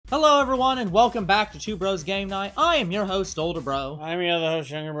Hello everyone and welcome back to Two Bros Game Night. I am your host, Older Bro. I'm your other host,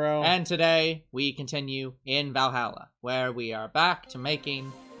 Younger Bro. And today we continue in Valhalla, where we are back to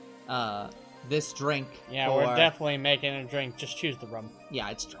making this drink. Yeah, we're definitely making a drink. Just choose the rum. Yeah,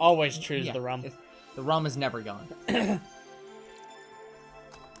 it's always choose the rum. The rum is never gone.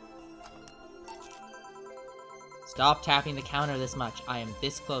 Stop tapping the counter this much. I am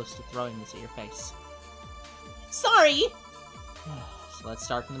this close to throwing this at your face. Sorry! So let's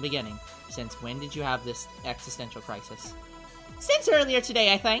start from the beginning. Since when did you have this existential crisis? Since earlier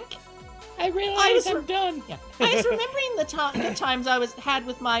today, I think. I realize I'm done. Yeah, I was remembering the times I had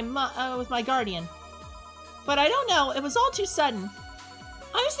with my guardian, but I don't know. It was all too sudden.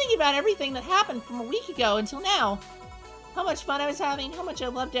 I was thinking about everything that happened from a week ago until now. How much fun I was having, how much I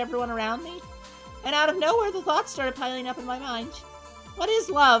loved everyone around me, and out of nowhere, the thoughts started piling up in my mind. What is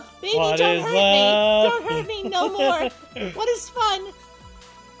love? Baby, don't hurt me! Don't hurt me no more! What is fun?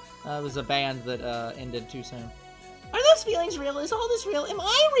 It was a band that ended too soon. Are those feelings real? Is all this real? Am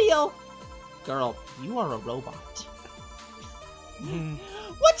I real? Girl, you are a robot.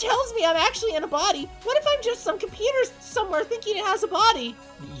 What tells me I'm actually in a body? What if I'm just some computer somewhere thinking it has a body?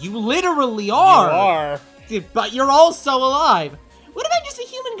 You literally are! You are. But you're also alive! What if I'm just a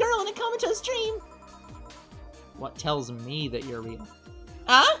human girl in a comatose dream? What tells me that you're real?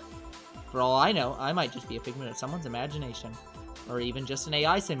 Huh? For all I know, I might just be a figment of someone's imagination. Or even just an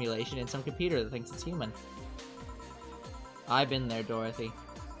AI simulation in some computer that thinks it's human. I've been there, Dorothy.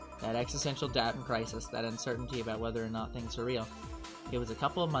 That existential doubt and crisis, that uncertainty about whether or not things are real. It was a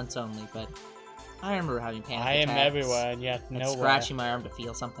couple of months only, but I remember having panic attacks. I am everywhere, and yet nowhere. Scratching my arm to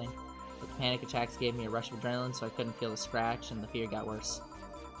feel something. But the panic attacks gave me a rush of adrenaline, so I couldn't feel the scratch, and the fear got worse.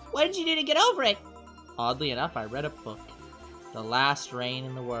 What did you do to get over it? Oddly enough, I read a book. The Last Rain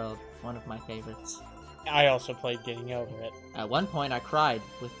in the World, one of my favorites. I also played Getting Over It. At one point, I cried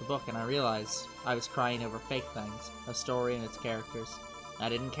with the book, and I realized I was crying over fake things, a story and its characters. I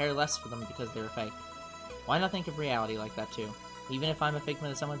didn't care less for them because they were fake. Why not think of reality like that too? Even if I'm a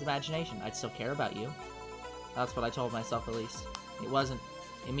figment of someone's imagination, I'd still care about you. That's what I told myself at least. It wasn't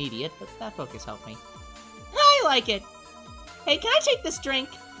immediate, but that focus helped me. I like it! Hey, can I take this drink?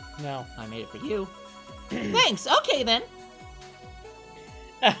 No. I made it for you. Thanks, okay then.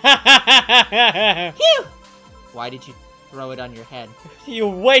 Phew! Why did you throw it on your head? You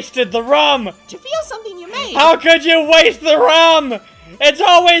wasted the rum! To feel something you made! How could you waste the rum? It's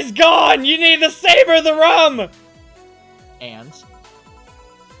always gone! You need to savor the rum! And?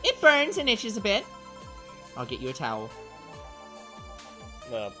 It burns and itches a bit. I'll get you a towel.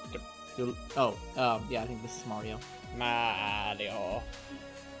 Yeah, I think this is Mario. Mario.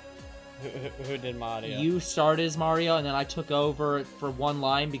 Who did Mario? You started as Mario, and then I took over for one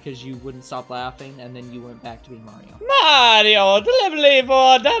line because you wouldn't stop laughing, and then you went back to being Mario. Mario, delivery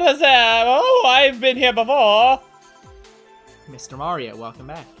for Data Sam. Oh, I've been here before. Mr. Mario, welcome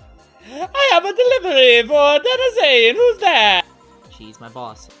back. I have a delivery for Data Sam. Who's that? She's my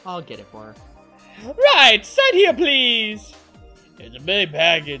boss. I'll get it for her. Right, sit here, please. It's a big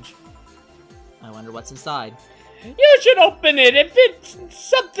package. I wonder what's inside. You should open it. If it's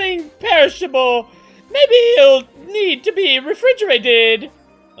something perishable, maybe it'll need to be refrigerated.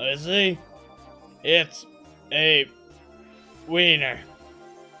 I see. It's a wiener.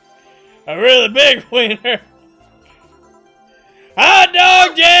 A really big wiener. Hot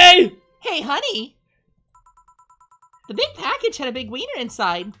dog day! Hey, honey! The big package had a big wiener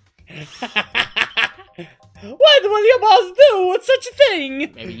inside. What will your boss do with such a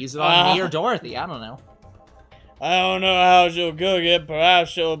thing? Maybe use it on me or Dorothy, I don't know. I don't know how she'll cook it. Perhaps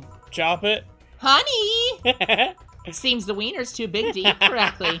she'll chop it. Honey! Seems the wiener's too big to eat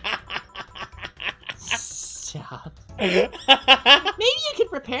correctly. Stop. Maybe you could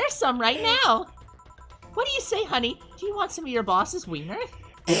prepare some right now. What do you say, honey? Do you want some of your boss's wiener?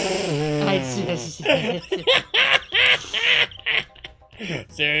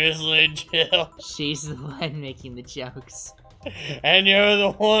 Seriously, Jill? She's the one making the jokes. And you're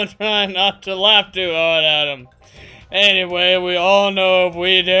the one trying not to laugh too hard at him. Anyway, we all know if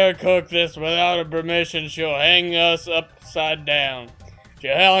we dare cook this without her permission, she'll hang us upside down.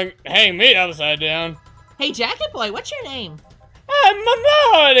 She'll hang me upside down. Hey, Jacket Boy, what's your name? I'm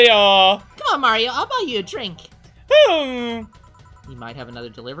Mario! Come on, Mario, I'll buy you a drink. Hmm. You might have another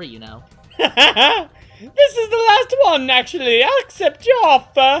delivery, you know. This is the last one, actually. I'll accept your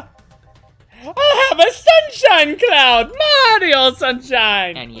offer. I'll have a sunshine cloud! Mario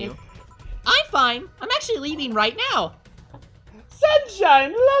Sunshine! And you? I'm fine. I'm actually leaving right now.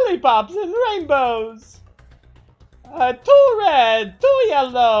 Sunshine, lollipops, and rainbows. Too red, too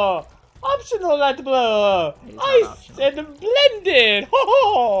yellow. Optional light blue. It is not Ice optional. and blended. Ho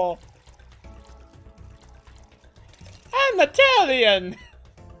ho. I'm Italian.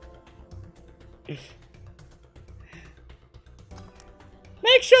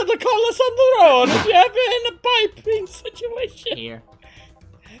 Make sure to call us on the road if you're ever in a piping situation. Here.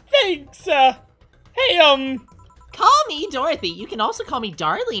 Thanks. Hey, Call me Dorothy. You can also call me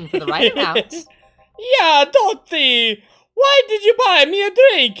Darlene for the right amount. Yeah, Dorothy. Why did you buy me a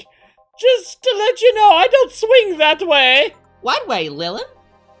drink? Just to let you know, I don't swing that way. What way, Lilin?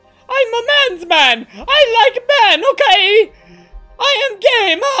 I'm a man's man. I like men, okay? I am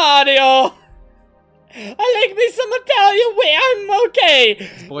gay, Mario. I like me some Italian way. I'm okay.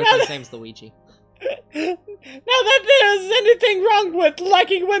 His boyfriend's name's Luigi. Now that there's anything wrong with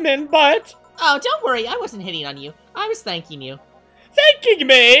liking women, but... Oh, don't worry. I wasn't hitting on you. I was thanking you. Thanking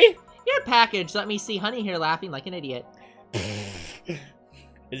me? Your package let me see Honey here laughing like an idiot.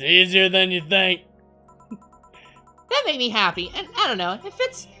 It's easier than you think. That made me happy, and I don't know, it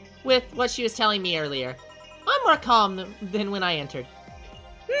fits with what she was telling me earlier. I'm more calm than when I entered.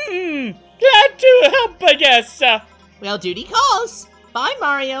 Glad to help, I guess. Well, duty calls. Bye,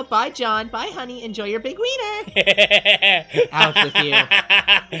 Mario. Bye, John. Bye, Honey. Enjoy your big wiener. Out with you.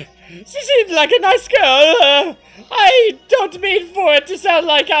 She seems like a nice girl. I don't mean for it to sound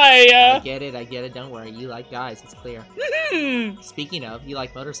like I get it. Don't worry. You like guys, it's clear. Hmm. Speaking of, you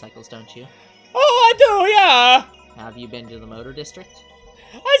like motorcycles, don't you? Oh, I do, yeah. Have you been to the motor district?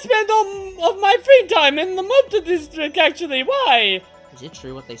 I spend all of my free time in the motor district, actually. Why? Is it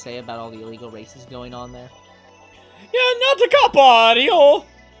true what they say about all the illegal races going on there? You're not a cop, are you?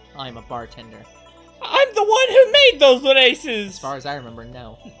 I'm a bartender. I'm the one who made those races. As far as I remember,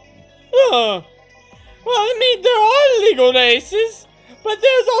 no. Well, I mean, there are legal races, but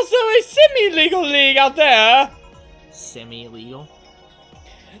there's also a semi-legal league out there. Semi-legal?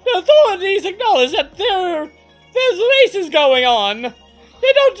 The authorities acknowledge that there's races going on.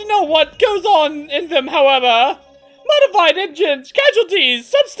 They don't know what goes on in them, however. Modified engines, casualties,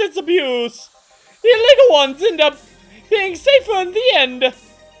 substance abuse. The illegal ones end up being safer in the end.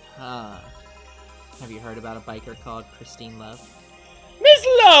 Have you heard about a biker called Christine Love? Miss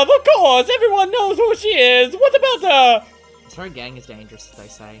Love, of course, everyone knows who she is. What about her? Her gang is dangerous, as they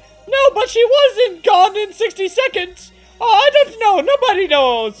say. No, but she wasn't gone in 60 seconds. Oh, I don't know, nobody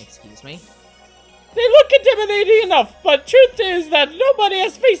knows. Excuse me? They look intimidating enough, but truth is that nobody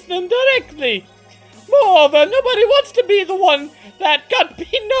has faced them directly. Moreover, nobody wants to be the one that got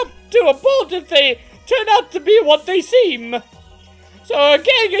beaten up to a pulp if they turn out to be what they seem. So a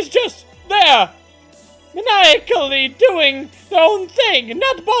gang is just there, maniacally doing their own thing,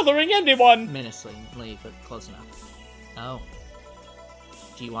 not bothering anyone. Menacingly, but close enough. Oh.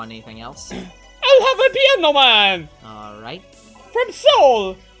 Do you want anything else? I'll have a piano man! Alright. From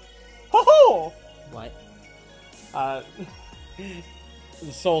Seoul! Ho-ho! What?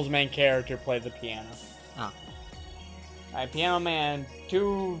 Soul's main character played the piano. Oh. Alright, piano man,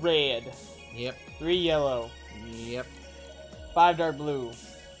 2 red. Yep. 3 yellow. Yep. 5 dark blue.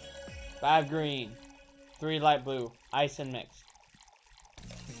 5 green. 3 light blue. Ice and mixed.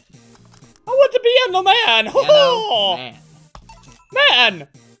 I want to be piano man! Ho ho! Man. Man!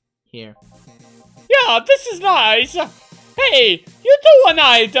 Here. Yeah, this is nice! Hey, you do an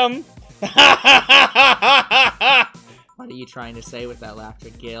item! What are you trying to say with that laughter,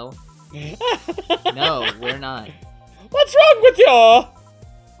 Gil? No, we're not. What's wrong with you?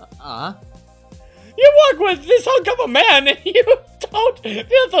 You work with this hunk of a man and you don't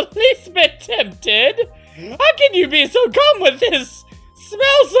feel the least bit tempted? How can you be so calm with this?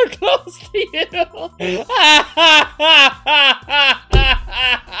 Smell so close to you.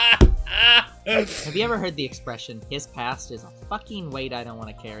 Have you ever heard the expression, his past is a fucking weight I don't want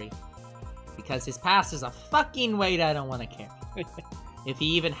to carry? Because his past is a fucking weight I don't want to carry. If he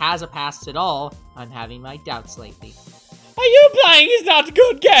even has a past at all, I'm having my doubts lately. Are you implying he's not a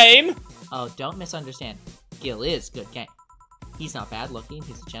good game? Oh, don't misunderstand. Gil is good game. He's not bad looking,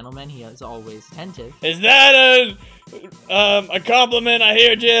 he's a gentleman, he is always attentive. Is that a compliment I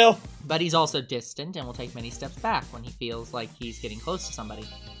hear, Jill? But he's also distant and will take many steps back when he feels like he's getting close to somebody.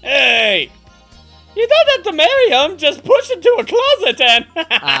 Hey! You don't have to marry him, just push him to a closet and...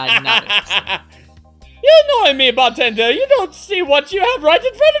 not You annoy me, bartender. You don't see what you have right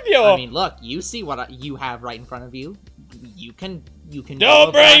in front of you. I mean, look, you see what you have right in front of you. You can.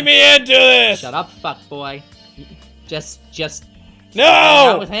 Don't bring me into this. Shut up, fuckboy. Just. No. Hang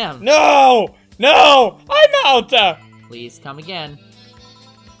out with him. No. I'm out. Please come again.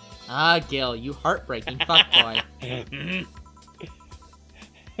 Gil, you heartbreaking fuckboy.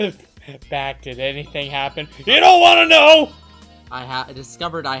 Back, did anything happen? You don't want to know. I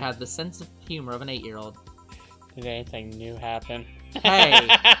discovered I had the sense of humor of an 8-year-old. Did anything new happen? Hey!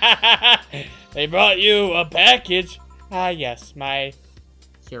 They brought you a package. Ah, yes, my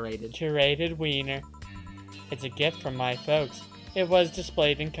Curated Weiner. It's a gift from my folks. It was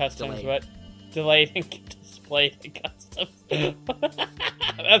displayed in customs, Delayed. displayed in customs.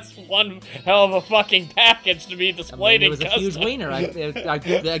 That's one hell of a fucking package to be displayed in customs. It was a huge wiener. I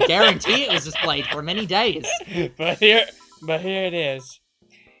guarantee it was displayed for many days. But here it is.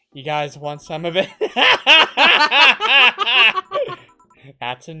 You guys want some of it?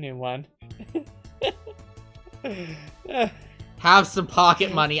 That's a new one. Have some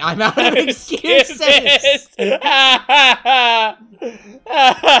pocket money. I'm out of excuses.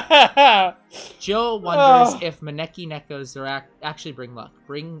 Joe wonders if Maneki Nekos are actually bring luck.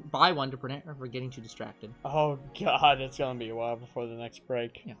 Buy one to prevent her from getting too distracted. Oh god, it's gonna be a while before the next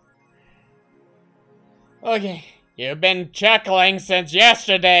break. Yeah. Okay, you've been chuckling since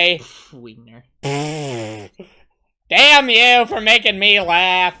yesterday. Wiener. Damn you for making me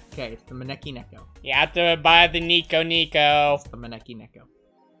laugh. Okay, it's the Maneki Neko. You have to buy the Nico. It's the Maneki Neko.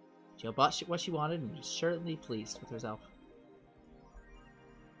 Jill bought what she wanted and was certainly pleased with herself.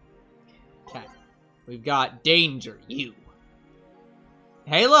 Okay. We've got Danger, you.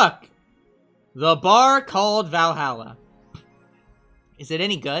 Hey, look! The bar called Valhalla. Is it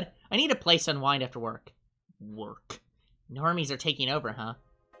any good? I need a place to unwind after work. Normies are taking over, huh?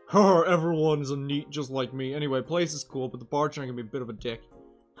 Everyone's a neat just like me. Anyway, place is cool, but the bartender can be a bit of a dick.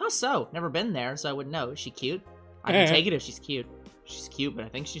 How so? Never been there, so I wouldn't know. Is she cute? I can take it if she's cute. She's cute, but I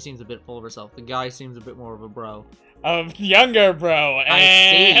think she seems a bit full of herself. The guy seems a bit more of a bro. A younger bro.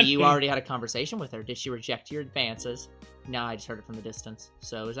 I see. You already had a conversation with her. Did she reject your advances? No, I just heard it from the distance.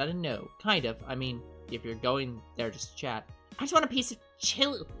 So is that a no? Kind of. I mean, if you're going there just to chat. I just want a piece of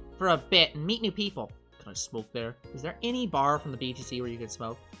chill for a bit and meet new people. Can I smoke there? Is there any bar from the BTC where you can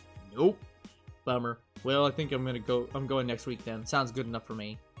smoke? Nope. Bummer. Well, I think I'm going next week then. Sounds good enough for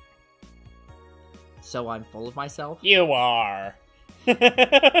me. So I'm full of myself? You are.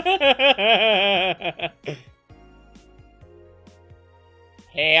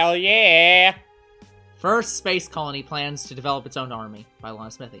 Hell yeah. First space colony plans to develop its own army, by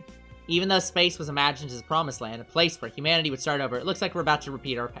Lana Smithy. Even though space was imagined as a promised land, a place where humanity would start over, it looks like we're about to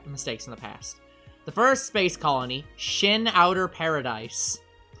repeat our mistakes in the past. The first space colony, Shin Outer Paradise,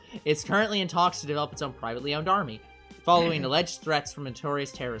 is currently in talks to develop its own privately owned army, following alleged threats from a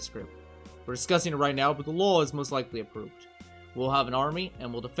notorious terrorist group. We're discussing it right now, but the law is most likely approved. We'll have an army,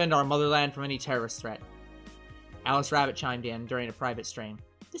 and we'll defend our motherland from any terrorist threat. Alice Rabbit chimed in during a private stream.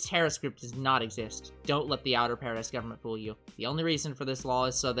 This terrorist group does not exist. Don't let the Outer Paradise government fool you. The only reason for this law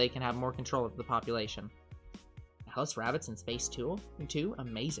is so they can have more control of the population. Alice Rabbit's in space too?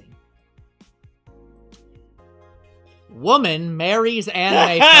 Amazing. Woman marries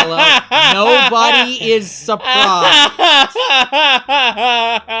anime fellow. Nobody is surprised.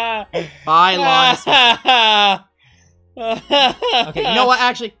 By Lana Smith. Okay, you know what?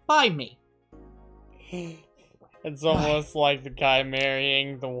 Actually, by me. It's almost like the guy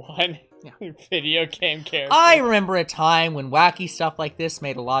marrying the one video game character. I remember a time when wacky stuff like this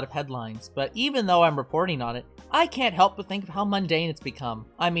made a lot of headlines, but even though I'm reporting on it, I can't help but think of how mundane it's become.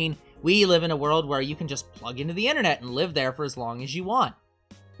 I mean, we live in a world where you can just plug into the internet and live there for as long as you want,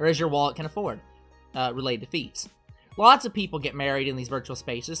 or as your wallet can afford, related to fees. Lots of people get married in these virtual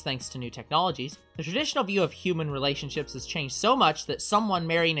spaces thanks to new technologies. The traditional view of human relationships has changed so much that someone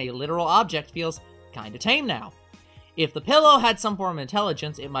marrying a literal object feels kinda tame now. If the pillow had some form of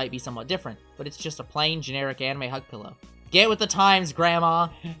intelligence, it might be somewhat different, but it's just a plain, generic anime hug pillow. Get with the times, Grandma!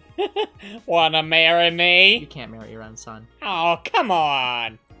 Wanna marry me? You can't marry your own son. Oh, come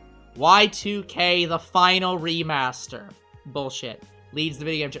on! Y2K, the final remaster. Bullshit. Leads the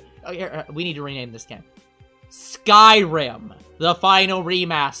video game... Oh, here, we need to rename this game. Skyrim, the final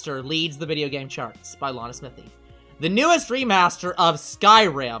remaster, leads the video game charts, by Lana Smithy. The newest remaster of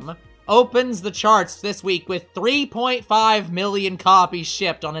Skyrim opens the charts this week with 3.5 million copies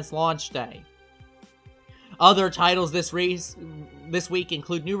shipped on its launch day. Other titles this week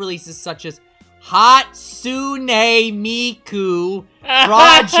include new releases such as Hatsune Miku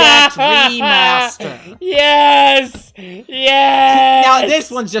Project Remaster. Yes! Yes! Now, this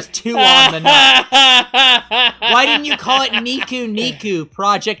one's just too on the nose. Why didn't you call it Niku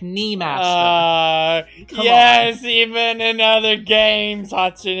Project Remaster? Yes, even in other games,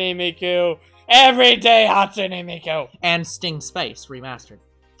 Hatsune Miku. Every day, Hatsune Miku. And Sting Space Remastered.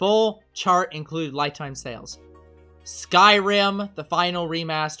 Full chart include lifetime sales. Skyrim, the final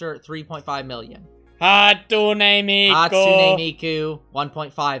remaster, 3.5 million. Hatsune Miku. Hatsune Miku,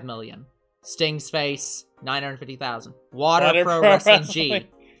 1.5 million. Sting's Face, 950,000. Water Water Pro Pro Wrestling G. Wrestling.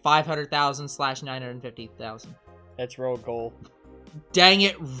 500,000/950,000. Let's roll goal. Dang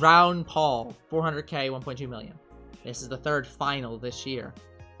it, Round Paul. 400K, 1.2 million. This is the third final this year.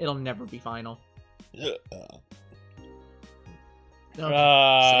 It'll never be final. Okay.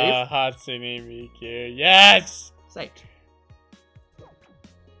 Save? Hatsune Miku. Yes! Saved.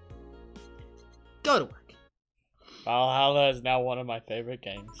 Go to work. Valhalla is now one of my favorite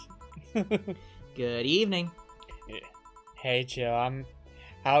games. Good evening. Hey, Jill, I'm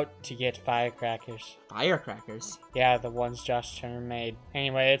out to get firecrackers. Firecrackers? Yeah, the ones Josh Turner made.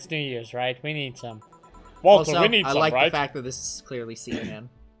 Anyway, it's New Year's, right? We need some. Walter, Also, we need I some, like right? the fact that this is clearly CNN.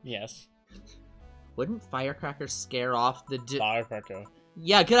 Yes. Wouldn't firecrackers scare off the Firecracker.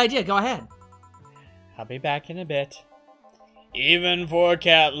 Yeah, good idea. Go ahead. I'll be back in a bit. Even for a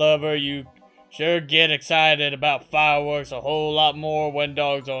cat lover, you sure get excited about fireworks a whole lot more when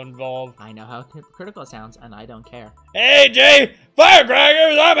dogs are involved. I know how hypocritical it sounds, and I don't care. Hey, Jay!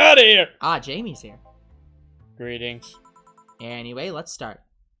 Firecrackers! I'm out of here! Ah, Jamie's here. Greetings. Anyway, let's start.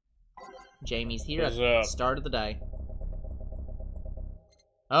 Jamie's here What's at the up? start of the day.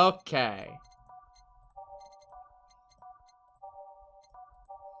 Okay.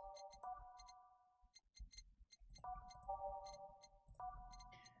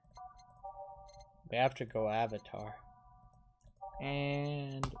 We have to go Avatar.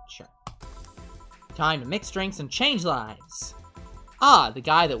 And sure. Time to mix drinks and change lives. Ah, the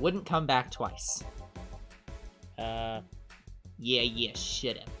guy that wouldn't come back twice. Yeah,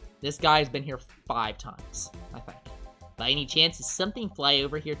 shit him. This guy's been here 5 times, I think. By any chance, did something fly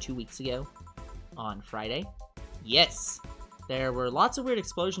over here 2 weeks ago? On Friday? Yes. There were lots of weird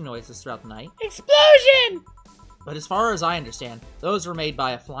explosion noises throughout the night. Explosion! But as far as I understand, those were made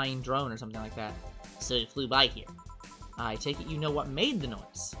by a flying drone or something like that. So it flew by here. I take it you know what made the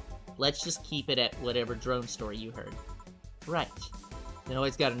noise. Let's just keep it at whatever drone story you heard. Right. The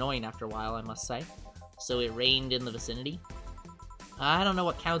noise got annoying after a while, I must say. So it rained in the vicinity. I don't know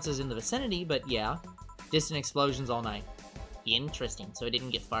what counts as in the vicinity, but yeah. Distant explosions all night. Interesting, so it didn't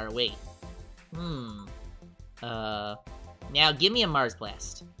get far away. Now give me a Mars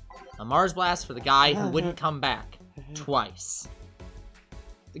Blast. A Mars Blast for the guy who wouldn't come back. Twice.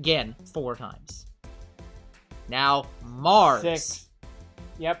 Again, 4 times. Now, Mars. 6.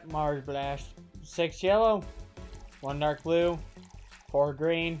 Yep, Mars Blast. 6 yellow, 1 dark blue, 4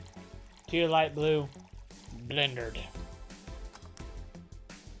 green, 2 light blue, blendered.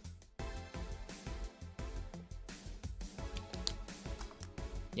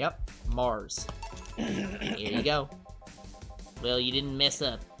 Yep, Mars. Here you go. Well, you didn't mess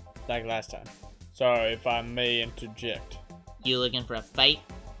up. Like last time. Sorry if I may interject. You looking for a fight?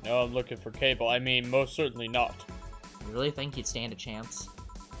 No, I'm looking for Cable. I mean, most certainly not. You really think you'd stand a chance?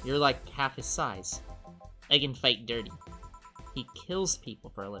 You're like half his size. I can fight dirty. He kills people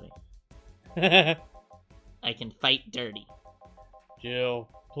for a living. I can fight dirty. Jill,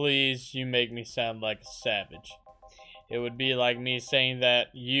 please, you make me sound like a savage. It would be like me saying that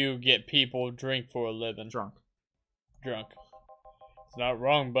you get people drink for a living. Drunk. It's not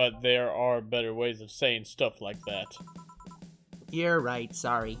wrong, but there are better ways of saying stuff like that. You're right,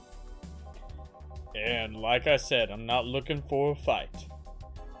 sorry. And like I said, I'm not looking for a fight.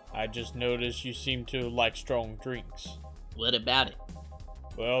 I just noticed you seem to like strong drinks. What about it?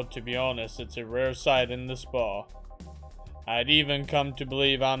 Well, to be honest, it's a rare sight in this bar. I'd even come to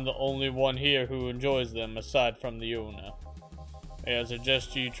believe I'm the only one here who enjoys them aside from the owner. I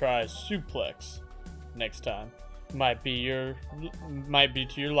suggest you try suplex next time. Might be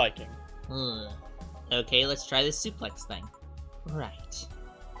to your liking. Okay, let's try this suplex thing. Right.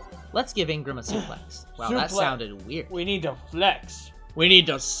 Let's give Ingram a suplex. Wow, that Suplex. sounded weird. We need to flex. We need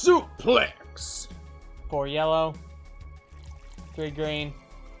to suplex! 4 yellow, 3 green,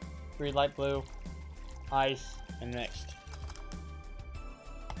 3 light blue, ice, and next.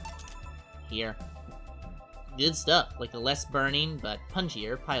 Here. Good stuff, like a less burning, but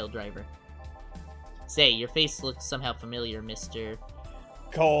punchier pile driver. Say, your face looks somehow familiar, Mr.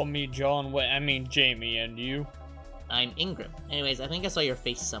 Call me Jamie, and you? I'm Ingram. Anyways, I think I saw your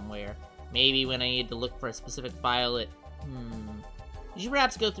face somewhere. Maybe when I needed to look for a specific file at... Did you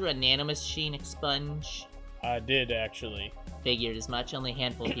perhaps go through a nanomachine expunge? I did, actually. Figured as much. Only a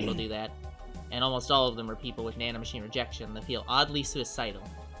handful of people do that. And almost all of them are people with nanomachine rejection that feel oddly suicidal.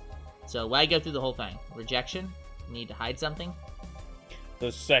 So why go through the whole thing? Rejection? Need to hide something? The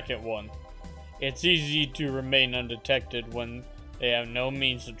second one. It's easy to remain undetected when they have no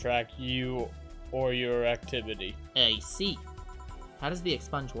means to track you or your activity. I see. How does the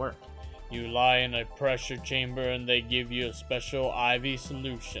expunge work? You lie in a pressure chamber and they give you a special IV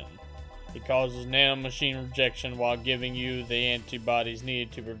solution. It causes nanomachine rejection while giving you the antibodies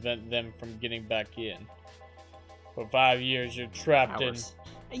needed to prevent them from getting back in. For 5 years, you're trapped Hours.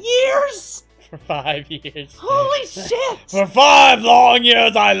 Years! For 5 years. Holy shit! For 5 long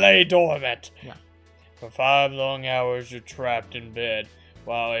years, I lay dormant. Yeah. For 5 long hours, you're trapped in bed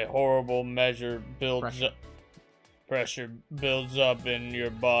while a horrible pressure builds up in your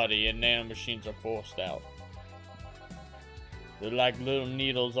body and nanomachines are forced out. They're like little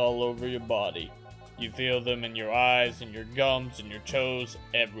needles all over your body. You feel them in your eyes, in your gums, in your toes,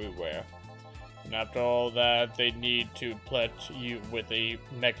 everywhere. And after all that, they need to plant you with a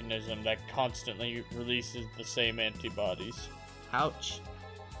mechanism that constantly releases the same antibodies. Ouch.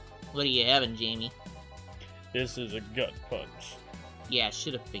 What are you having, Jamie? This is a gut punch. Yeah,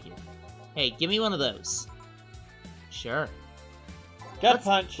 should have figured. Hey, give me one of those. Sure.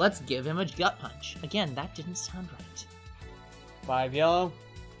 Punch. Let's give him a gut punch. Again, that didn't sound right. 5 yellow,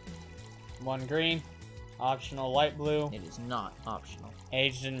 1 green, optional light blue. It is not optional.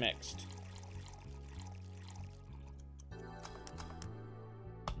 Aged and mixed.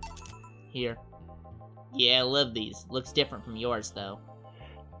 Here. Yeah, I love these. Looks different from yours, though.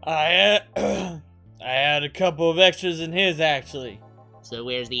 I had a couple of extras in his, actually. So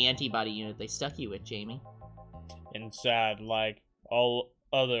where's the antibody unit they stuck you with, Jamie? Inside, like all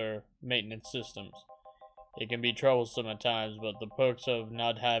other maintenance systems. It can be troublesome at times, but the perks of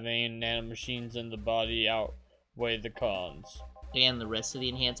not having nanomachines in the body outweigh the cons. And the rest of the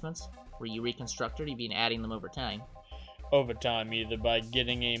enhancements? Were you reconstructed or you been adding them over time? Over time, either by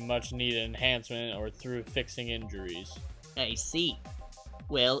getting a much-needed enhancement or through fixing injuries. I see.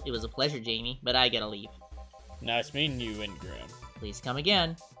 Well, it was a pleasure, Jamie, but I gotta leave. Nice meeting you, Ingram. Please come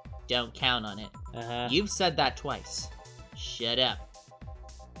again. Don't count on it. You've said that twice. Shut up.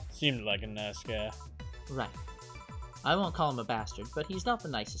 Seemed like a nice guy. Right. I won't call him a bastard, but he's not the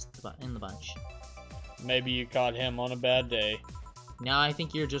nicest in the bunch. Maybe you caught him on a bad day. Now I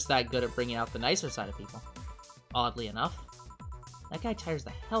think you're just that good at bringing out the nicer side of people. Oddly enough, that guy tires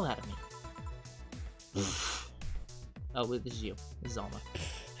the hell out of me. Oh, wait, this is you. This is Alma.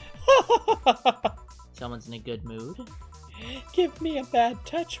 Someone's in a good mood. Give me a bad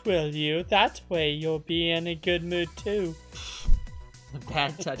touch, will you? That way you'll be in a good mood too. A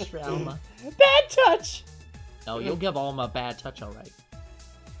bad touch for Alma. Bad touch! Oh, you'll give Alma a bad touch, alright.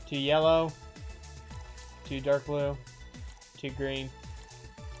 2 yellow, 2 dark blue, 2 green,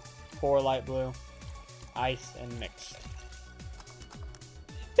 4 light blue, ice and mixed.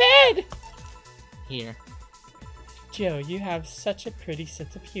 Bed! Here. Joe, you have such a pretty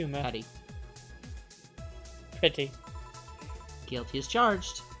sense of humor. Howdy. Pretty. Guilty as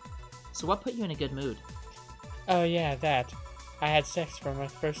charged. So what put you in a good mood? Oh yeah, that. I had sex for my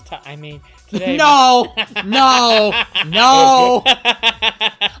first time. I mean, today. No! No! No!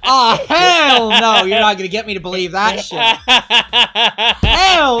 Oh, hell no! You're not gonna get me to believe that shit.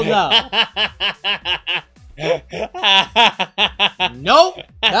 Hell no! Nope!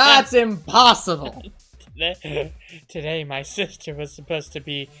 That's impossible! Today, my sister was supposed to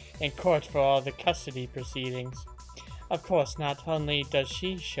be in court for all the custody proceedings. Of course, not only does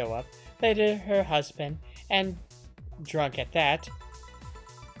she show up, later her husband, and drunk at that,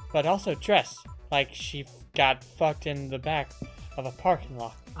 but also dressed like she got fucked in the back of a parking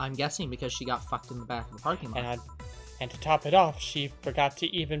lot. I'm guessing because she got fucked in the back of the parking lot. And to top it off, she forgot to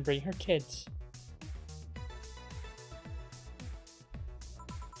even bring her kids.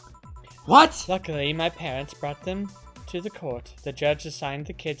 What? Luckily, my parents brought them to the court. The judge assigned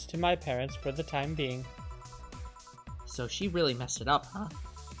the kids to my parents for the time being. So she really messed it up, huh?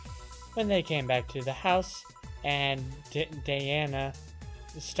 When they came back to the house, and Diana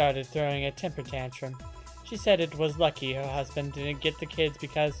started throwing a temper tantrum. She said it was lucky her husband didn't get the kids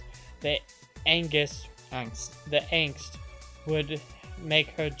because the angst would make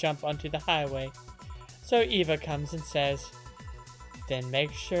her jump onto the highway. So Eva comes and says, then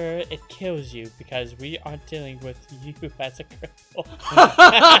make sure it kills you because we aren't dealing with you as a criminal.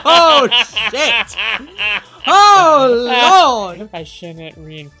 Oh, shit! Oh, Lord! I shouldn't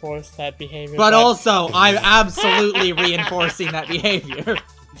reinforce that behavior. But also, I'm absolutely reinforcing that behavior.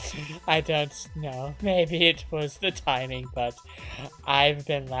 I don't know. Maybe it was the timing, but I've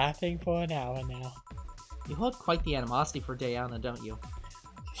been laughing for an hour now. You hold quite the animosity for Diana, don't you?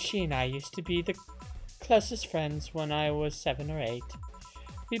 She and I used to be the closest friends when I was 7 or 8.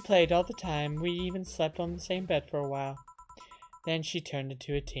 We played all the time. We even slept on the same bed for a while. Then she turned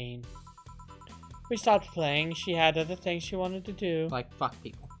into a teen. We stopped playing. She had other things she wanted to do. Like fuck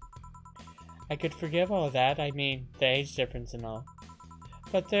people. I could forgive all of that. I mean, the age difference and all.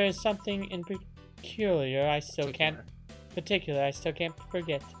 But there is something in particular I still can't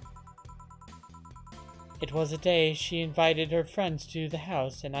forget. It was a day she invited her friends to the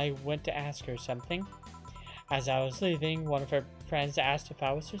house, and I went to ask her something. As I was leaving, one of her friends asked if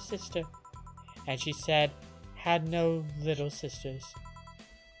I was her sister, and she said, had no little sisters.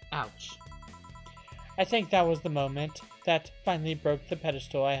 Ouch. I think that was the moment that finally broke the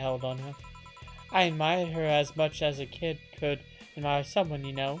pedestal I held on her. I admired her as much as a kid could admire someone,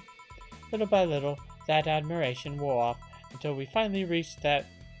 you know. Little by little, that admiration wore off until we finally reached that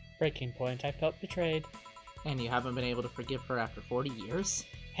breaking point. I felt betrayed. And you haven't been able to forgive her after 40 years?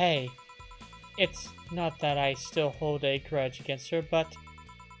 Hey, it's not that I still hold a grudge against her, but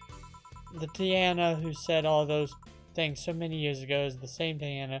the Diana who said all those things so many years ago is the same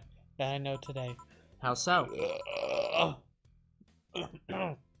Diana that I know today. How so?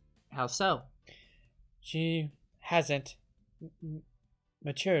 How so? She hasn't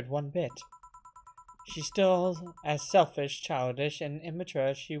matured one bit. She's still as selfish, childish, and immature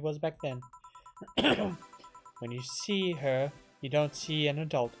as she was back then. When you see her, you don't see an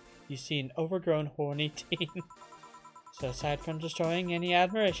adult. You see an overgrown, horny teen. So aside from destroying any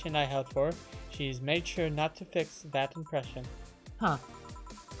admiration I held for her, she's made sure not to fix that impression. Huh.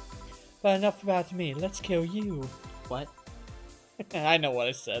 But enough about me. Let's kill you. What? I know what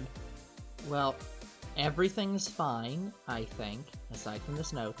I said. Well, everything's fine, I think, aside from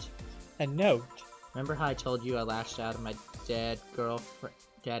this note. A note? Remember how I told you I lashed out at my dead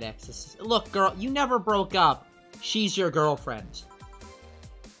ex's? Look, girl, you never broke up. She's your girlfriend.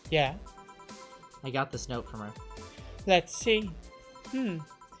 Yeah? I got this note from her. Let's see.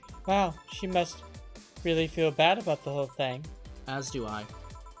 Wow, she must really feel bad about the whole thing. As do I.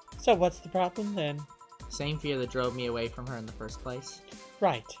 So what's the problem then? Same fear that drove me away from her in the first place.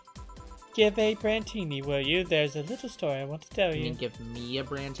 Right. Give a Brantini, will you? There's a little story I want to tell You you. mean give me a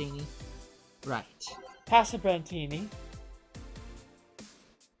Brantini? Right. Pass a Brantini.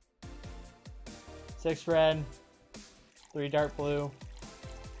 6 red, 3 dark blue,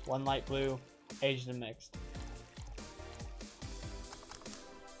 1 light blue, aged and mixed.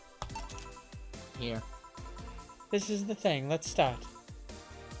 Here. This is the thing. Let's start.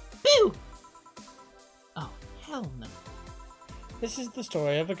 Boo! Oh, hell no. This is the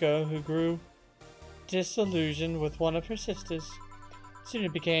story of a girl who grew disillusioned with one of her sisters. Soon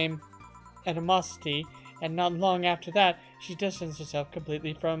it became animosity, and not long after that, she distanced herself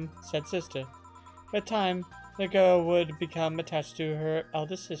completely from said sister. With time, the girl would become attached to her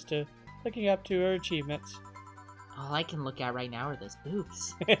eldest sister, looking up to her achievements. All I can look at right now are those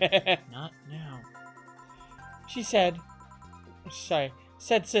boobs. Not now.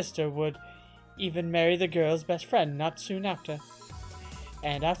 Said sister would even marry the girl's best friend not soon after.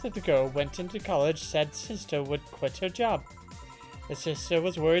 And after the girl went into college, said sister would quit her job. The sister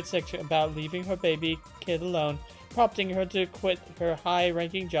was worried sick about leaving her baby kid alone, prompting her to quit her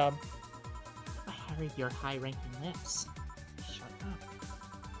high-ranking job. I read your high-ranking lips. Shut up.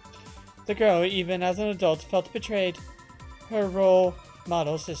 The girl, even as an adult, felt betrayed. Her role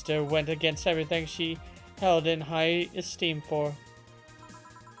model sister went against everything she held in high esteem for.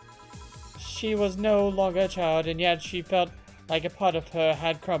 She was no longer a child, and yet she felt like a part of her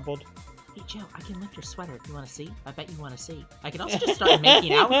had crumbled. Hey, Joe, I can lift your sweater if you want to see. I bet you want to see. I can also just start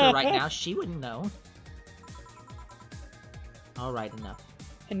making out with her right now. She wouldn't know. Alright, enough.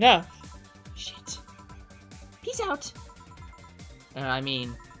 Enough. Shit. Peace out. I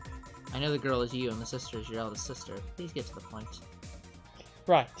mean, I know the girl is you and the sister is your eldest sister. Please get to the point.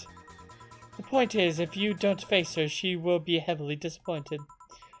 Right. The point is, if you don't face her, she will be heavily disappointed.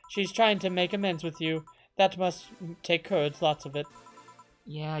 She's trying to make amends with you. That must take courage, lots of it.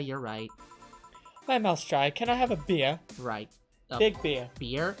 Yeah, you're right. My mouth's dry. Can I have a beer? Right. Big beer.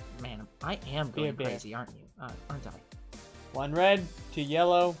 Beer? Man, I am going Beer. crazy, aren't you? Aren't I? 1 red, 2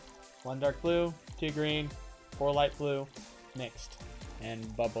 yellow, 1 dark blue, 2 green, 4 light blue, mixed.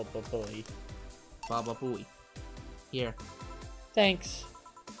 And bubble bubbly. Baba booey. Here. Thanks.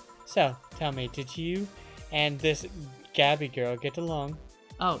 So, tell me, did you and this Gabby girl get along?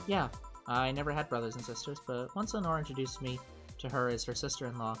 Oh, yeah. I never had brothers and sisters, but once Lenore introduced me to her as her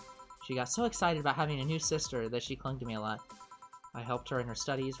sister-in-law, she got so excited about having a new sister that she clung to me a lot. I helped her in her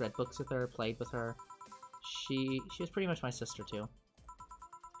studies, read books with her, played with her. She was pretty much my sister, too.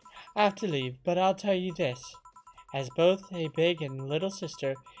 I have to leave, but I'll tell you this. As both a big and little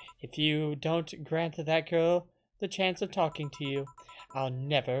sister, if you don't grant that girl the chance of talking to you, I'll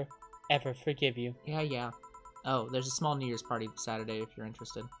never, ever forgive you. Yeah. Oh, there's a small New Year's party Saturday if you're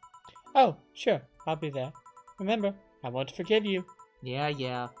interested. Oh, sure, I'll be there. Remember, I won't forgive you.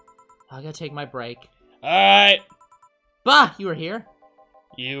 Yeah. I gotta take my break. Alright! Bah! You were here?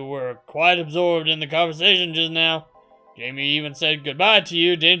 You were quite absorbed in the conversation just now. Jamie even said goodbye to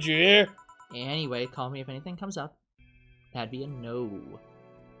you, didn't you hear? Anyway, call me if anything comes up. That'd be a no.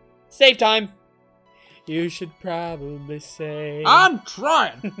 Save time. You should probably say. I'm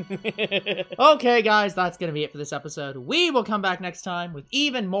trying! Okay, guys, that's gonna be it for this episode. We will come back next time with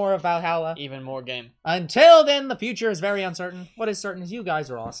even more of Valhalla. Even more game. Until then, the future is very uncertain. What is certain is you guys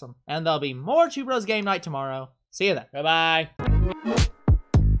are awesome. And there'll be more Two Bros Game Night tomorrow. See you then. Bye-bye.